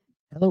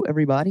Hello,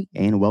 everybody,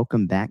 and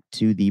welcome back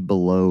to the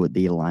Below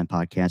the Line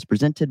podcast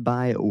presented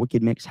by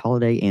Wicked Mix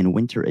Holiday and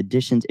Winter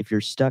Editions. If you're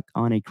stuck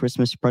on a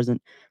Christmas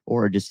present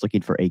or just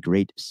looking for a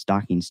great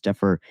stocking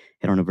stuffer,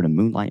 head on over to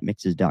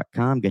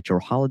moonlightmixes.com. Get your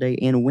holiday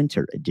and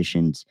winter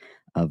editions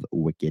of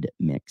Wicked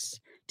Mix.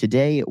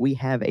 Today, we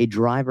have a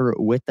driver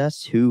with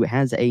us who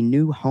has a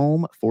new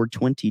home for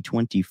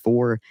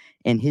 2024,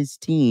 and his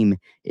team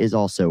is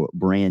also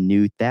brand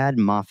new. Thad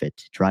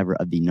Moffitt, driver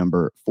of the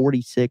number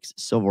 46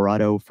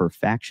 Silverado for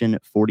Faction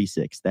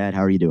 46. Thad,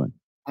 how are you doing?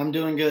 I'm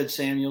doing good,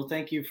 Samuel.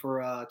 Thank you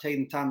for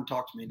taking the time to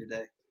talk to me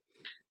today.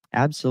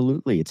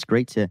 Absolutely. It's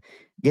great to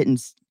get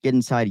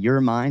inside your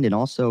mind and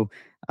also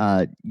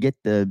get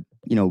the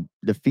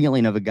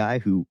feeling of a guy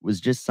who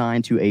was just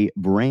signed to a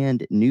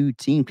brand new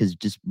team, because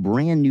just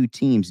brand new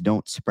teams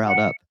don't sprout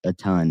up a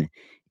ton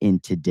in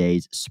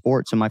today's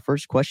sport. So my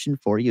first question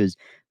for you is,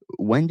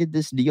 when did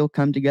this deal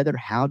come together?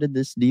 How did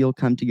this deal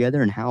come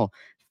together, and how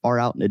far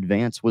out in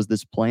advance was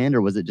this planned,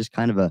 or was it just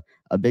kind of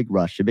a big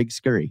rush, a big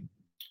scurry?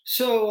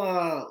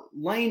 So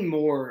Lane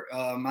Moore,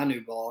 my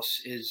new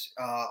boss, is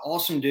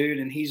awesome dude,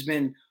 and he's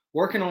been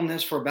working on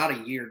this for about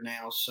a year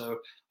now. So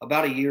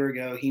about a year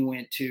ago, he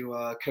went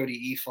to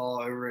Cody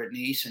Efall over at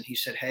Nice, and he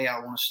said, "Hey, I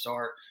want to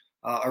start."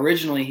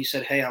 Originally, he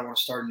said, "Hey, I want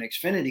to start an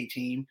Xfinity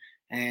team,"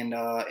 and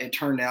it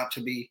turned out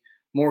to be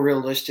more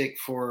realistic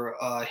for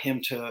him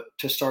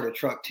to start a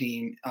truck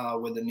team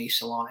with the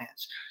Nice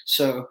Alliance.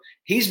 So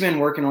he's been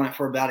working on it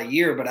for about a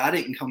year, but I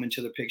didn't come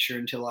into the picture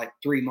until like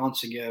 3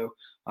 months ago,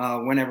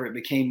 whenever it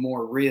became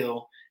more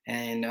real.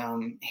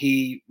 And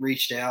he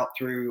reached out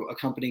through a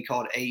company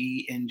called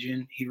AE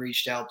Engine. He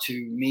reached out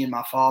to me and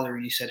my father,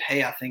 and he said,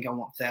 "Hey, I think I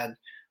want Thad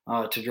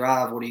to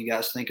drive. What do you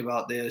guys think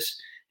about this?"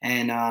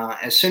 And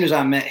as soon as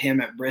I met him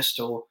at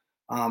Bristol,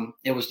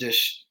 it was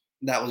just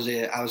that was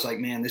it. I was like,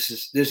 "Man, this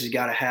has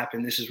got to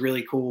happen. This is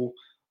really cool."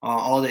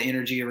 All the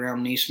energy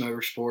around Nice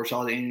Motorsports,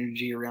 all the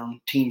energy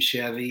around Team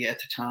Chevy at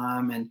the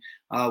time, and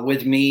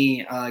with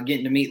me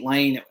getting to meet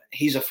Lane,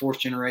 he's a fourth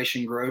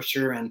generation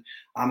grocer, and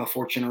I'm a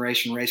fourth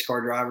generation race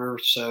car driver.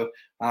 So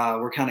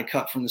we're kind of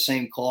cut from the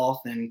same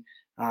cloth, and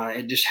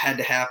it just had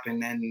to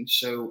happen. And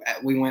so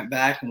we went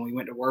back and we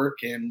went to work,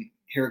 and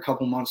here a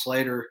couple months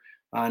later,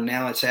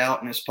 now it's out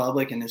and it's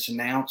public and it's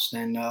announced,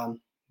 and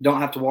don't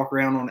have to walk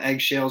around on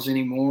eggshells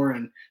anymore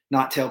and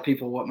not tell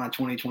people what my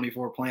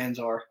 2024 plans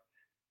are.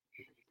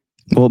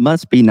 Well, it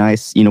must be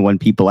nice, when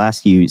people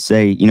ask you,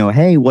 say,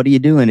 hey, what are you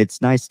doing?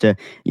 It's nice to,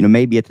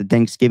 maybe at the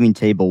Thanksgiving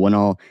table when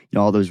all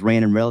those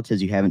random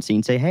relatives you haven't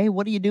seen say, hey,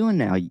 what are you doing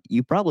now?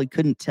 You probably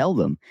couldn't tell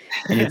them.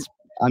 And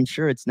I'm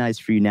sure it's nice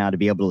for you now to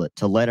be able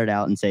to let it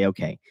out and say,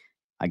 okay,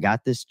 I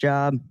got this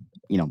job.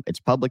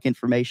 It's public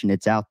information.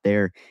 It's out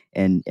there.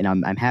 And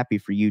I'm happy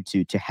for you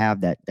to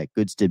have that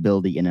good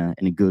stability in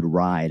a good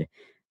ride.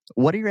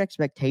 What are your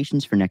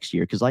expectations for next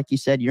year? Because, like you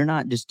said, you're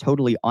not just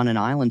totally on an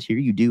island here.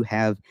 You do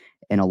have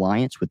an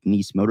alliance with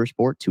Nice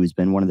Motorsports, who has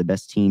been one of the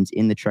best teams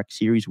in the Truck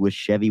Series with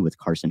Chevy, with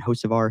Carson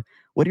Hocevar.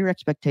 What are your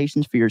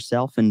expectations for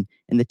yourself and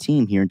the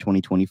team here in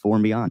 2024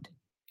 and beyond?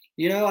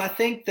 I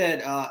think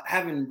that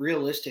having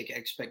realistic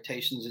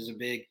expectations is a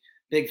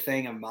big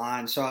thing of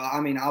mine. So, I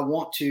mean, I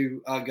want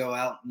to go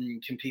out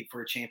and compete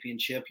for a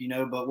championship,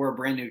 but we're a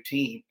brand new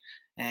team,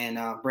 and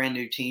brand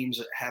new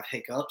teams have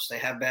hiccups. They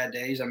have bad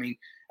days. I mean,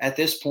 at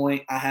this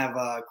point, I have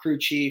a crew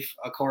chief,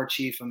 a car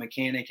chief, a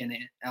mechanic, and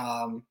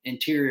an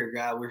interior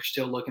guy. We're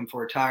still looking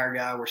for a tire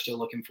guy. We're still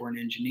looking for an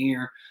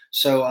engineer.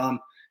 So,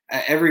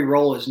 every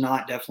role has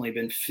not definitely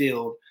been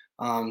filled.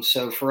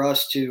 So for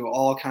us to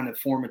all kind of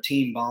form a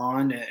team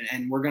bond,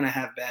 and we're going to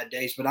have bad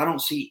days, but I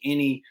don't see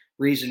any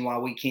reason why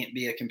we can't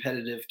be a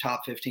competitive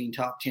top 15,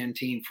 top 10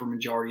 team for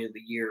majority of the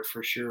year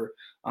for sure.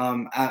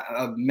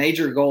 A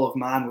major goal of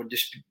mine would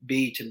just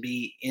be to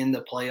be in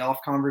the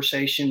playoff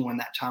conversation when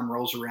that time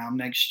rolls around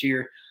next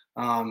year.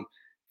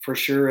 For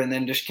sure, and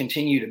then just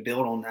continue to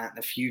build on that in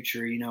the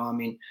future. I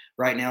mean,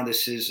 right now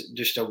this is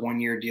just a 1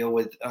 year deal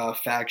with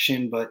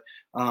Faction, but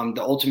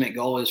the ultimate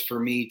goal is for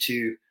me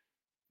to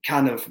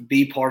kind of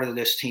be part of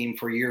this team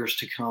for years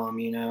to come.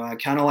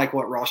 Kind of like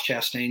what Ross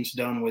Chastain's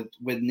done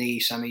with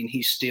Nice. I mean,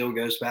 he still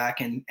goes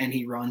back and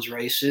he runs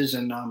races,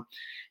 and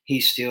he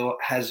still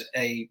has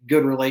a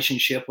good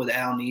relationship with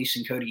Al Nice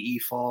and Cody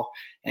Efall.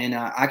 And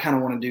I kind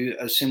of want to do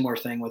a similar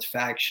thing with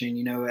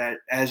Faction.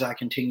 As I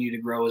continue to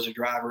grow as a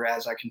driver,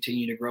 as I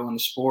continue to grow in the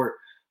sport,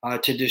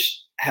 to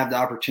just have the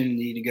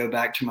opportunity to go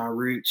back to my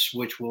roots,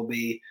 which will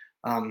be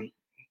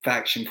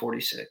Faction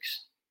 46.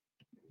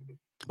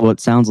 Well,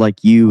 it sounds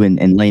like you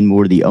and Lane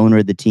Moore, the owner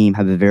of the team,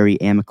 have a very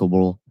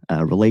amicable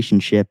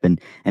relationship, and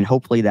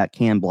hopefully that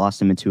can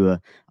blossom into a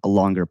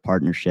longer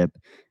partnership.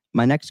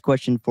 My next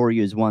question for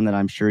you is one that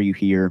I'm sure you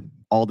hear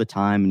all the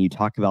time, and you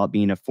talk about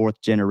being a fourth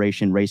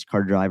generation race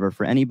car driver.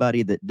 For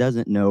anybody that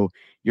doesn't know,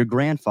 your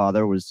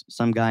grandfather was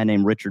some guy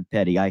named Richard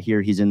Petty. I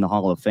hear he's in the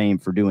Hall of Fame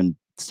for doing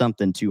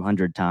something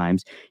 200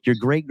 times. Your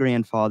great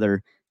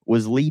grandfather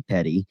was Lee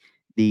Petty,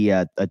 the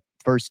a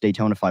first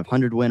Daytona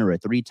 500 winner, a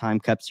three-time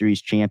Cup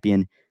Series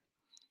champion.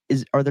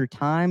 Are there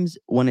times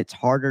when it's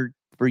harder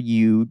for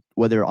you,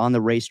 whether on the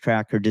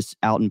racetrack or just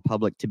out in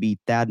public, to be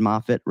Thad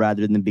Moffitt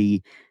rather than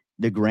be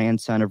the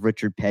grandson of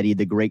Richard Petty,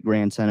 the great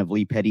grandson of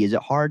Lee Petty? Is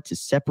it hard to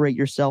separate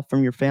yourself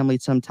from your family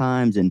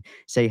sometimes and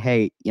say,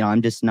 hey,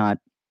 I'm just not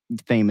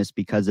famous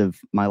because of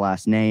my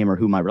last name or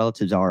who my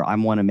relatives are? I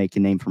want to make a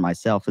name for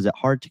myself. Is it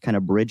hard to kind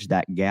of bridge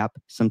that gap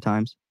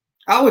sometimes?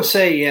 I would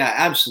say, yeah,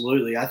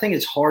 absolutely. I think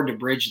it's hard to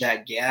bridge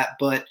that gap,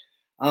 but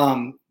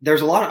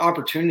there's a lot of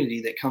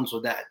opportunity that comes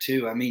with that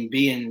too. I mean,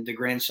 being the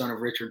grandson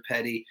of Richard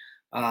Petty,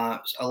 a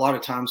lot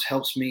of times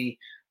helps me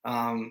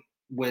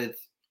with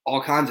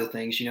all kinds of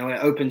things. It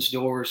opens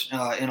doors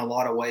in a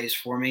lot of ways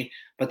for me,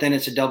 but then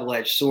it's a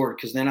double-edged sword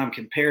because then I'm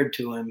compared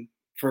to him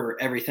for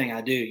everything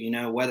I do.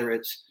 Whether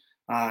it's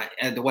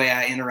and the way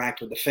I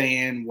interact with the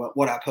fan,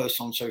 what I post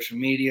on social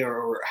media,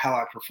 or how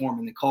I perform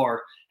in the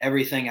car.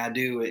 Everything I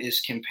do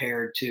is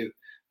compared to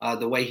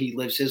the way he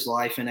lives his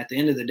life. And at the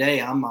end of the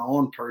day, I'm my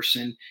own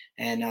person,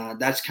 and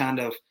that's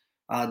kind of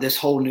this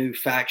whole new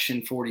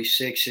Faction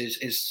 46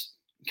 is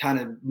kind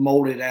of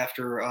molded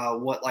after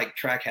what like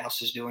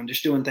Trackhouse is doing,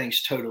 just doing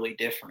things totally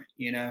different.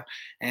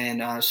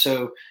 And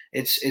so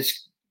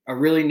it's a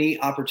really neat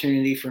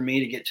opportunity for me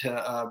to get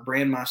to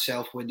brand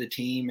myself with the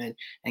team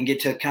and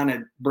get to kind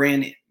of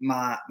brand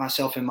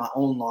myself in my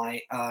own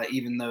light,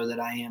 even though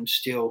that I am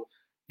still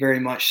very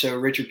much so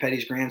Richard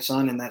Petty's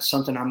grandson, and that's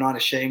something I'm not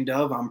ashamed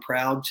of. I'm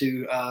proud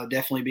to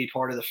definitely be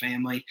part of the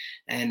family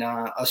and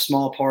a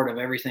small part of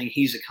everything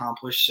he's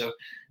accomplished. So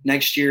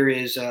next year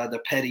is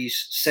the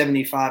Petty's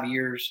 75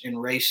 years in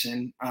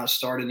racing.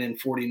 Started in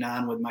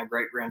 '49 with my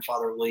great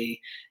grandfather Lee,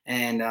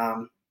 and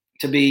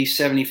to be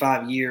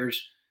 75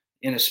 years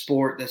in a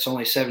sport that's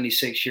only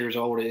 76 years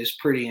old is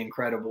pretty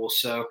incredible.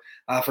 So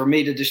for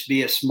me to just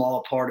be a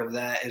small part of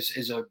that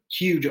is a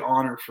huge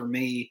honor for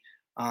me.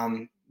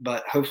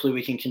 But hopefully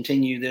we can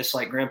continue this,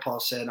 like Grandpa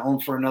said,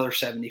 on for another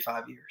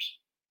 75 years.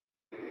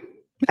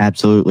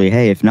 Absolutely.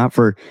 Hey, if not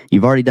for,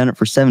 you've already done it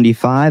for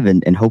 75,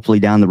 and hopefully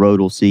down the road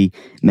we'll see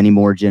many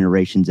more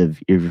generations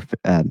of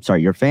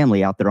your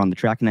family out there on the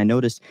track. And I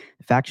noticed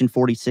Faction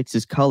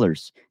 46's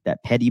colors,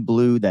 that petty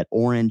blue, that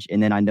orange,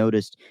 and then I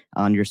noticed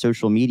on your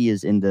social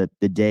medias in the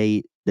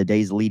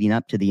days leading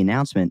up to the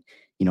announcement,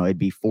 it'd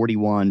be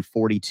 41,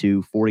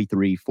 42,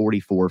 43,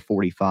 44,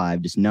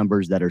 45, just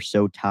numbers that are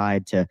so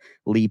tied to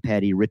Lee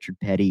Petty, Richard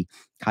Petty,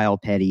 Kyle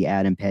Petty,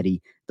 Adam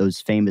Petty, those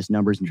famous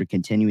numbers, and you're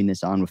continuing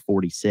this on with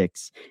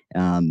 46.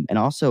 And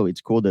also, it's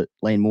cool that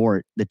Lane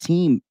Moore, the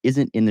team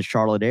isn't in the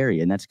Charlotte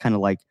area, and that's kind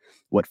of like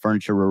what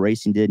Furniture Row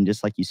Racing did. And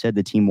just like you said,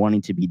 the team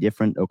wanting to be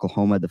different,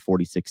 Oklahoma, the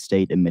 46th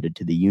state, admitted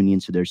to the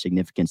union, so there's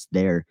significance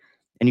there.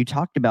 And you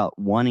talked about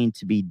wanting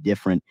to be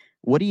different.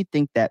 What do you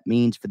think that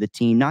means for the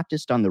team, not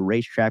just on the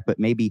racetrack, but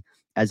maybe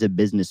as a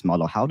business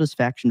model? How does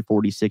Faction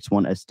 46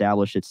 want to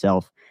establish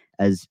itself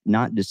as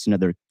not just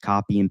another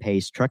copy and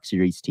paste Truck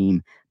Series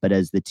team, but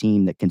as the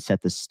team that can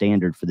set the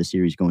standard for the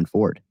series going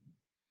forward?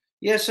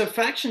 Yeah, so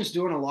Faction's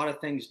doing a lot of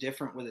things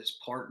different with its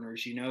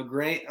partners.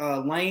 Great.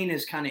 Lane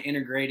is kind of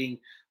integrating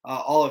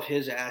all of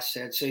his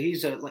assets. So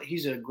he's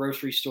a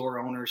grocery store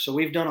owner. So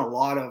we've done a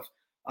lot of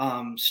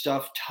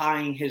stuff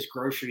tying his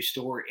grocery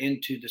store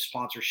into the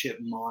sponsorship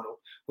model,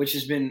 which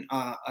has been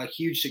a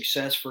huge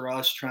success for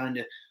us trying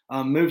to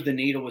move the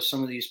needle with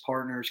some of these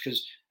partners.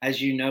 Because as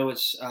you know,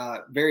 it's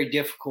very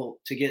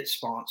difficult to get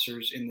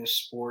sponsors in this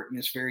sport, and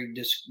it's very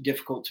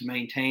difficult to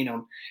maintain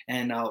them.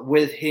 And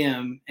with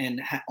him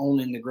and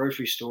owning the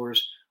grocery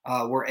stores,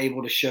 we're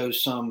able to show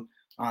some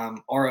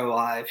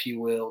ROI, if you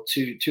will,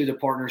 to the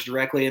partners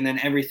directly. And then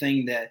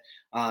everything that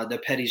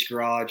the Petty's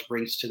Garage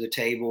brings to the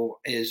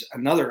table is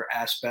another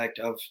aspect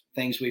of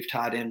things we've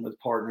tied in with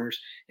partners.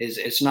 Is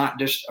it's not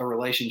just a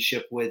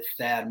relationship with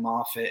Thad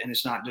Moffitt, and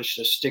it's not just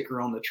a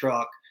sticker on the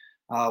truck.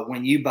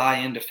 When you buy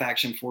into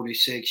Faction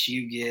 46,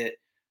 you get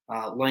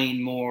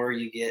Lane Moore,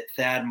 you get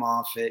Thad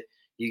Moffitt,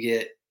 you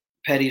get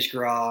Petty's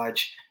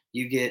Garage,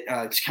 you get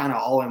it's kind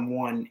of all in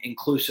one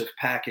inclusive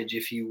package,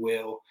 if you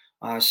will.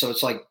 So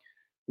it's like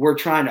we're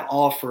trying to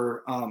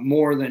offer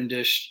more than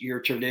just your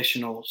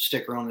traditional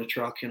sticker on the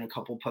truck and a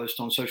couple posts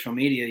on social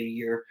media a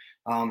year.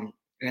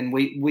 And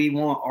we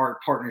want our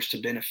partners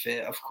to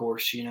benefit, of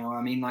course.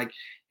 I mean, like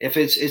if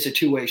it's a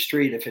two-way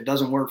street. If it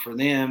doesn't work for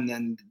them,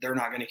 then they're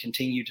not going to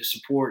continue to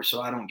support.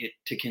 So I don't get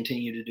to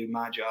continue to do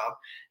my job.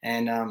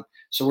 And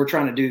so we're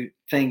trying to do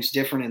things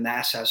different in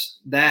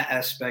that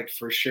aspect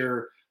for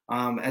sure.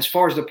 As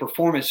far as the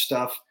performance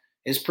stuff,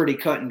 is pretty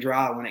cut and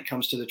dry when it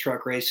comes to the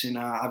truck racing.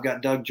 I've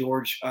got Doug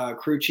George,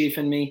 crew chief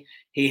in me.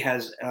 He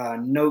has a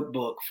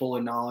notebook full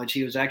of knowledge.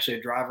 He was actually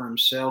a driver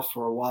himself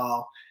for a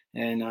while,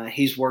 and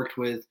he's worked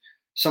with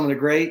some of the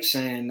greats,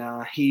 and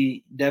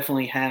he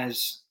definitely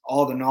has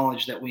all the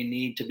knowledge that we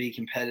need to be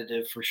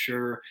competitive for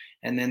sure.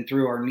 And then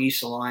through our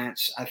Nice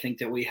Alliance, I think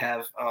that we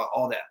have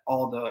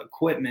all the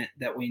equipment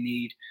that we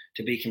need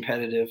to be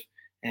competitive,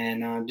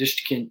 and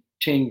just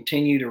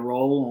continue to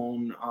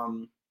roll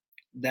on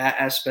that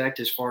aspect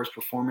as far as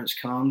performance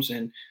comes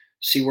and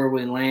see where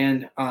we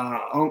land.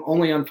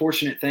 Only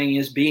unfortunate thing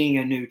is being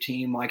a new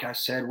team. Like I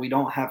said, we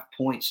don't have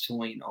points to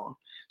lean on.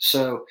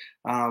 So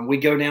we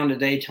go down to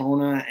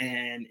Daytona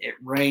and it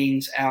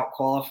rains out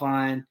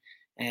qualifying,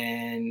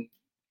 and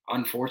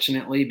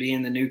unfortunately,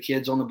 being the new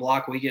kids on the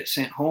block, we get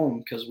sent home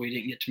because we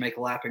didn't get to make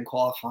a lap in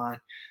qualifying.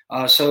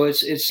 So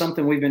it's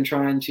something we've been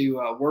trying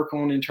to work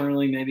on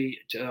internally, maybe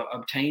to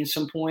obtain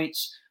some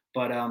points.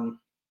 But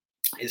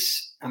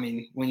it's, I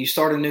mean, when you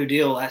start a new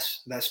deal,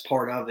 that's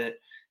part of it,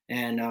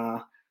 and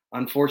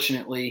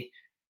unfortunately,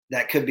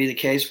 that could be the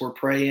case. We're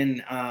praying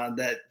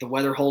that the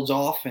weather holds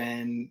off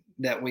and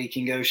that we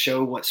can go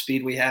show what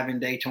speed we have in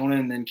Daytona,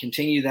 and then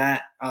continue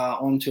that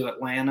on to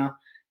Atlanta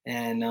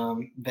and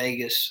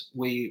Vegas.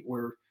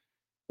 We're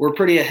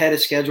pretty ahead of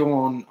schedule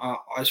on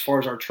as far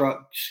as our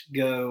trucks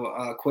go,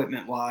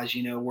 equipment wise.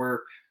 You know, we're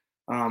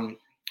um,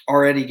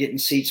 already getting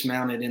seats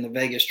mounted in the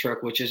Vegas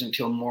truck, which isn't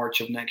until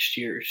March of next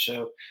year.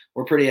 So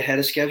we're pretty ahead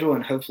of schedule,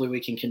 and hopefully we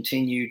can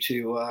continue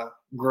to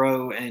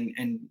grow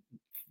and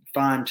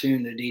fine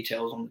tune the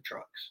details on the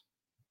trucks.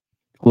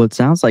 Well, it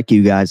sounds like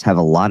you guys have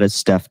a lot of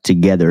stuff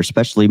together,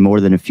 especially more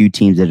than a few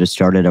teams that have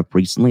started up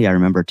recently. I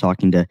remember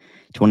talking to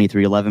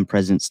 2311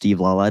 President Steve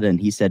Lauletta, and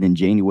he said in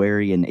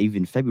January and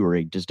even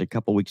February, just a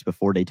couple weeks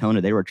before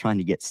Daytona, they were trying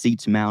to get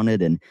seats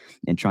mounted and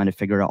trying to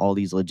figure out all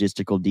these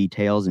logistical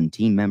details and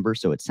team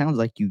members. So it sounds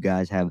like you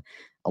guys have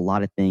a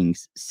lot of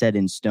things set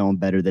in stone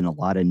better than a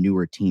lot of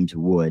newer teams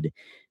would.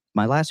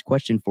 My last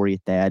question for you,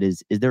 Thad,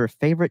 is there a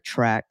favorite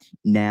track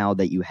now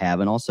that you have?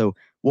 And also,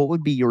 what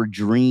would be your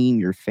dream,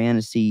 your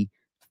fantasy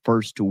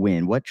first to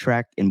win? What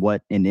track and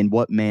in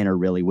what manner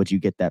really would you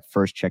get that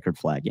first checkered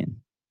flag in?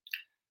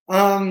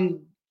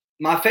 Um,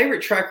 my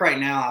favorite track right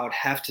now, I would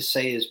have to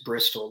say, is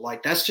Bristol.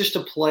 Like, that's just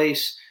a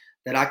place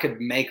that I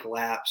could make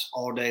laps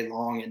all day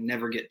long and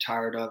never get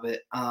tired of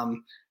it.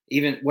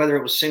 Even whether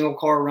it was single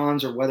car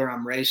runs or whether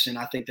I'm racing,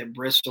 I think that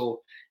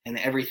Bristol and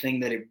everything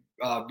that it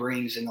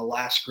brings in the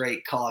last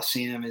great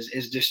Coliseum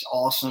is just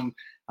awesome.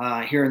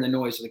 Hearing the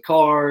noise of the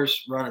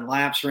cars, running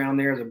laps around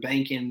there, the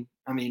banking.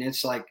 I mean,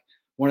 it's like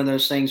one of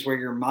those things where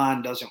your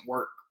mind doesn't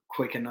work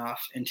quick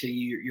enough until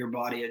your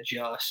body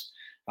adjusts.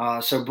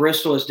 So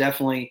Bristol is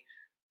definitely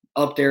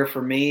up there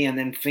for me. And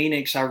then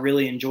Phoenix, I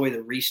really enjoy the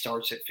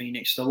restarts at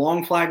Phoenix. The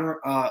long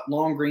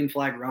green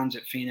flag runs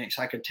at Phoenix,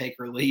 I could take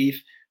or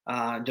leave,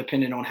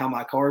 depending on how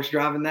my car's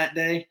driving that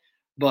day.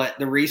 But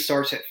the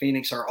restarts at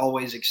Phoenix are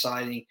always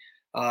exciting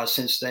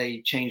since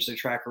they changed the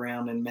track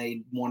around and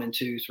made 1 and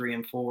 2, 3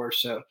 and 4.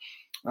 So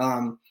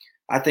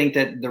I think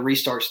that the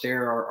restarts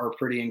there are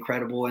pretty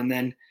incredible. And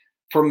then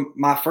from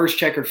my first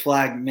checkered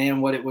flag,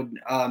 man, what it would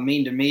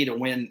mean to me to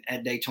win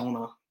at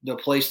Daytona, the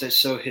place that's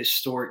so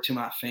historic to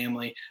my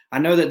family. I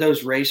know that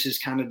those races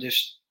kind of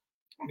just,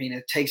 I mean,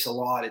 it takes a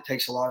lot. It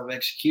takes a lot of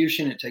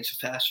execution. It takes a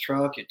fast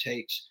truck. It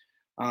takes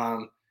a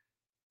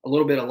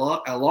little bit of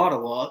luck, a lot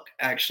of luck,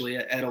 actually,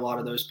 at a lot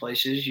of those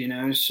places, you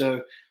know.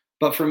 So,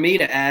 but for me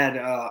to add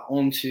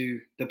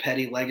onto the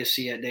Petty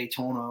legacy at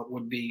Daytona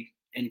would be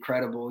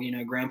incredible. You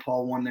know,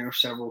 Grandpa won there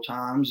several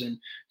times, and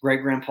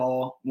great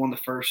Grandpa won the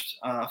first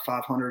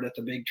 500 at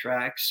the big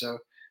track. So,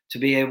 to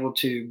be able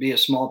to be a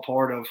small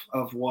part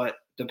of what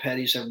the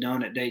Petties have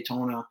done at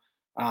Daytona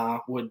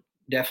would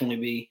definitely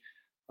be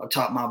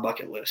atop my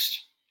bucket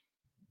list.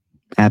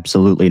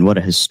 Absolutely. And what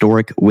a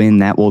historic win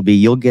that will be.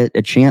 You'll get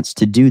a chance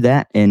to do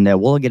that, and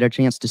we'll get a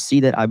chance to see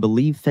that. I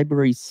believe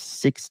February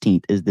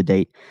 16th is the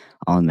date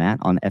on that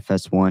on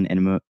FS1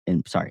 and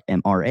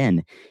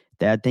MRN.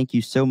 Thad, thank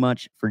you so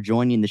much for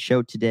joining the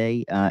show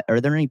today. Are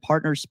there any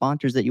partners,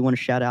 sponsors that you want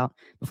to shout out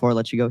before I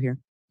let you go here?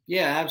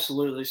 Yeah,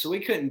 absolutely. So we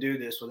couldn't do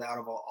this without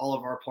all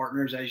of our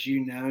partners, as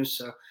you know.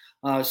 So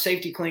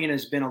Safety Clean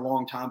has been a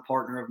longtime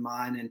partner of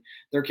mine, and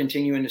they're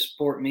continuing to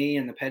support me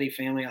and the Petty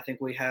family. I think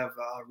we have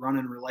a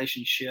running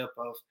relationship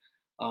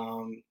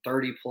of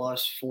 30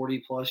 plus,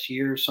 40 plus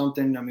years,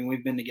 something. I mean,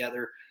 we've been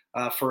together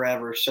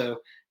forever. So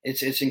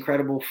it's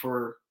incredible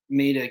for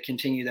me to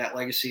continue that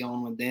legacy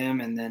on with them.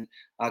 And then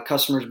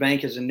Customers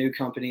Bank is a new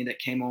company that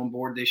came on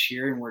board this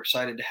year, and we're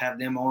excited to have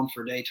them on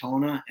for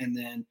Daytona. And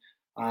then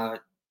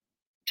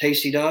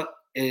Tasty Duck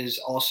is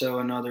also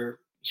another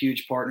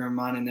huge partner of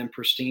mine, and then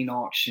Pristine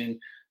Auction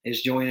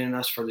is joining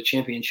us for the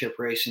championship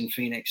race in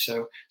Phoenix.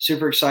 So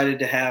super excited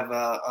to have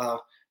a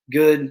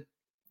good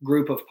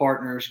group of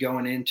partners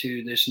going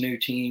into this new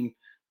team,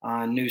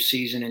 new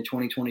season in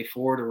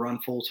 2024 to run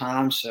full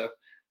time. So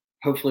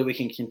hopefully we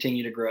can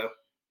continue to grow.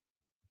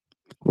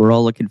 We're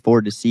all looking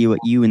forward to see what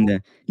you and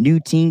the new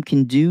team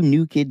can do.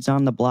 New kids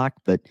on the block,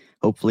 but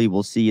hopefully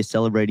we'll see you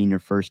celebrating your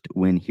first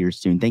win here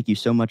soon. Thank you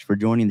so much for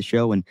joining the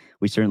show, and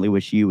we certainly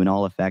wish you and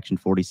all of Faction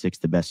 46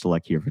 the best of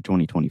luck here for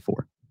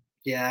 2024.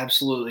 Yeah,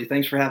 absolutely.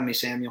 Thanks for having me,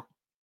 Samuel.